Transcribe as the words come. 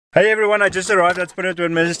Hey everyone, I just arrived at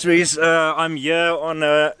Slabbert Ministries. I'm here on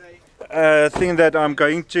a thing that I'm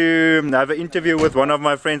going to have an interview with one of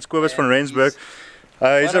my friends, Kobus van Rensburg.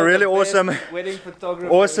 He's a really awesome wedding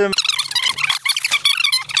photographer. Awesome.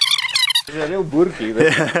 He's a real boertjie.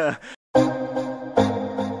 Yeah.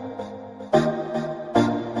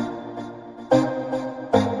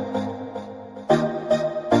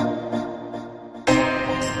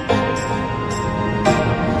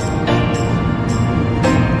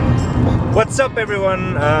 What's up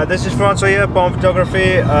everyone, this is Francois here, Palm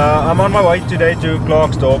Photography. I'm on my way today to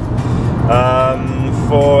Klerksdorp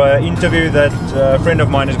for an interview that a friend of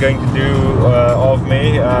mine is going to do of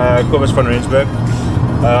me, Kobus van Rensburg.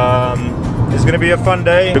 It's going to be a fun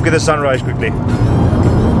day. Look at the sunrise quickly.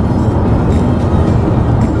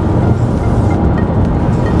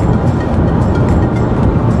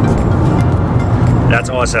 That's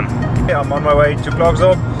awesome. Yeah, I'm on my way to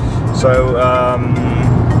Klerksdorp, so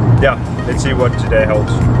yeah, let's see what today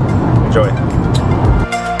holds. Enjoy.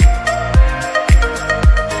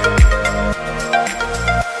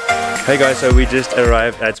 Hey guys, so we just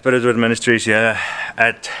arrived at Slabbert Ministries here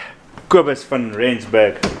at Kobus van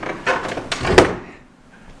Rensburg.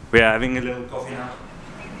 We are having a little coffee now.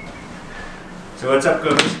 So what's up,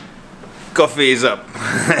 Kobus? Coffee is up.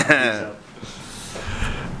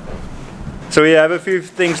 So we have a few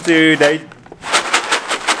things to do.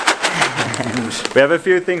 We have a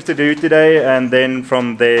few things to do today, and then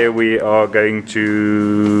from there we are going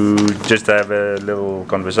to just have a little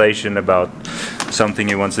conversation about something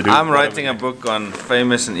he wants to do. I'm writing a book on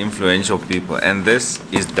famous and influential people, and this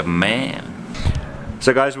is the man.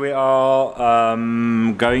 So guys, we are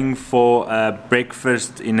going for a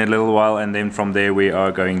breakfast in a little while, and then from there we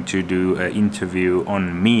are going to do an interview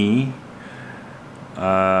on me.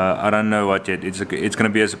 I don't know what yet. It's going to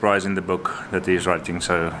be a surprise in the book that he's writing,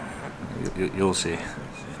 so you'll see.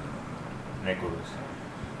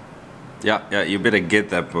 Yeah, you better get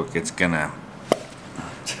that book. It's gonna.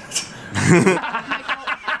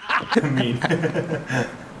 Mean.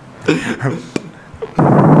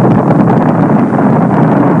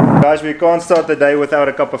 Guys, we can't start the day without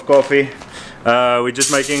a cup of coffee. We're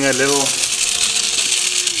just making a little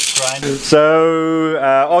grind. So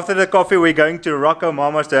after the coffee we're going to Rocco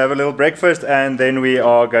Mama's to have a little breakfast, and then we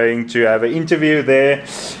are going to have an interview there.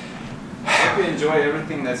 I hope you enjoy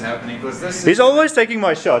everything that's happening, because this is. He's always taking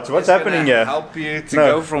my shots. What's happening here? Help you to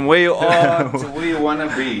go from where you are to where you want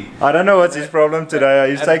to be. I don't know what's his problem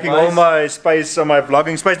today. He's taking all my space on my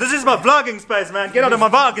vlogging space. This is my vlogging space, man. Get out of my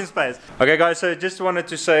vlogging space. Okay, guys. So just wanted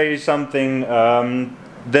to say something.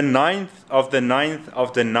 The 9th of the 9th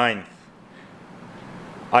of the 9th,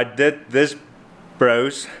 I did this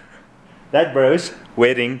bro's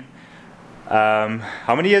wedding.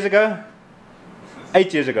 How many years ago?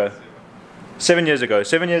 8 years ago. 7 years ago.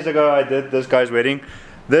 7 years ago I did this guy's wedding.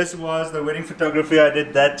 This was the wedding photography I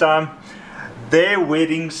did that time. Their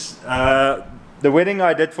weddings, the wedding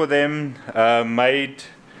I did for them made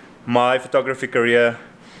my photography career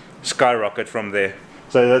skyrocket from there.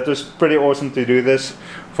 So that was pretty awesome to do this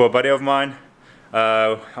for a buddy of mine.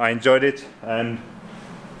 I enjoyed it, and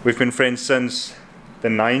we've been friends since the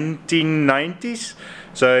 1990s.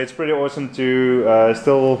 So it's pretty awesome to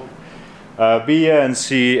still be here and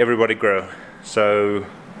see everybody grow. So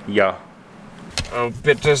yeah. Oh,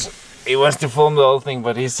 Petrus, he wants to film the whole thing,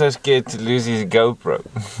 but he's so scared to lose his GoPro.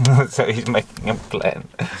 So he's making a plan.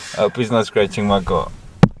 I hope he's not scratching my car.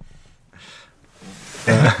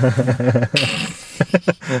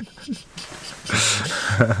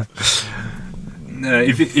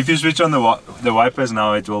 If you switch on the wipers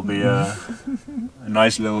now, it will be a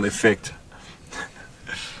nice little effect.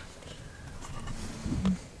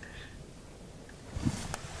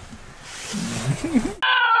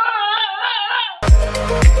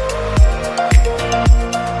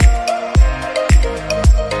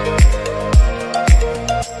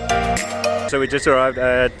 So we just arrived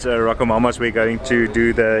at Rocco Mama's. We're going to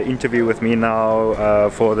do the interview with me now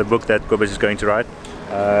for the book that Kobus is going to write.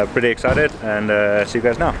 Pretty excited, and see you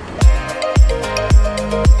guys now.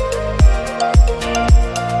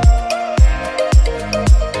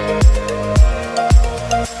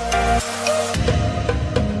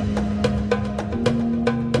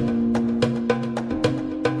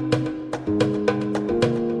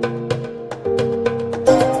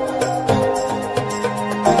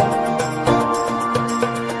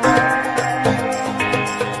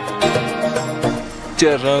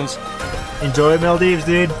 Cheers, Rons. Enjoy Maldives,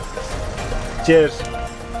 dude. Cheers.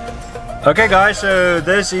 Okay guys, so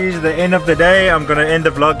this is the end of the day. I'm gonna end the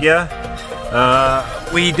vlog here.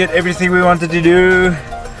 We did everything we wanted to do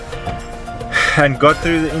and got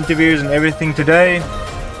through the interviews and everything today.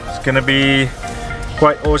 gonna be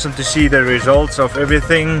quite awesome to see the results of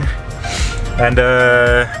everything. And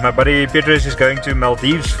my buddy Petrus is going to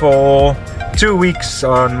Maldives for 2 weeks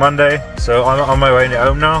on Monday, so I'm on my way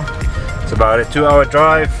home now. It's about a 2-hour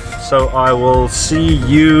drive, so I will see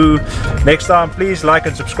you next time. Please like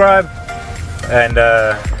and subscribe, and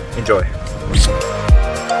enjoy.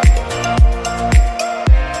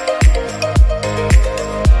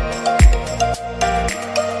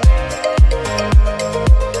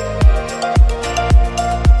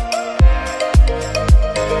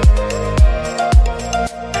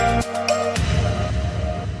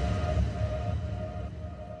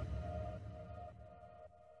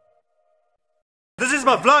 This is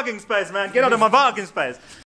my vlogging space, man. Get out of my vlogging space.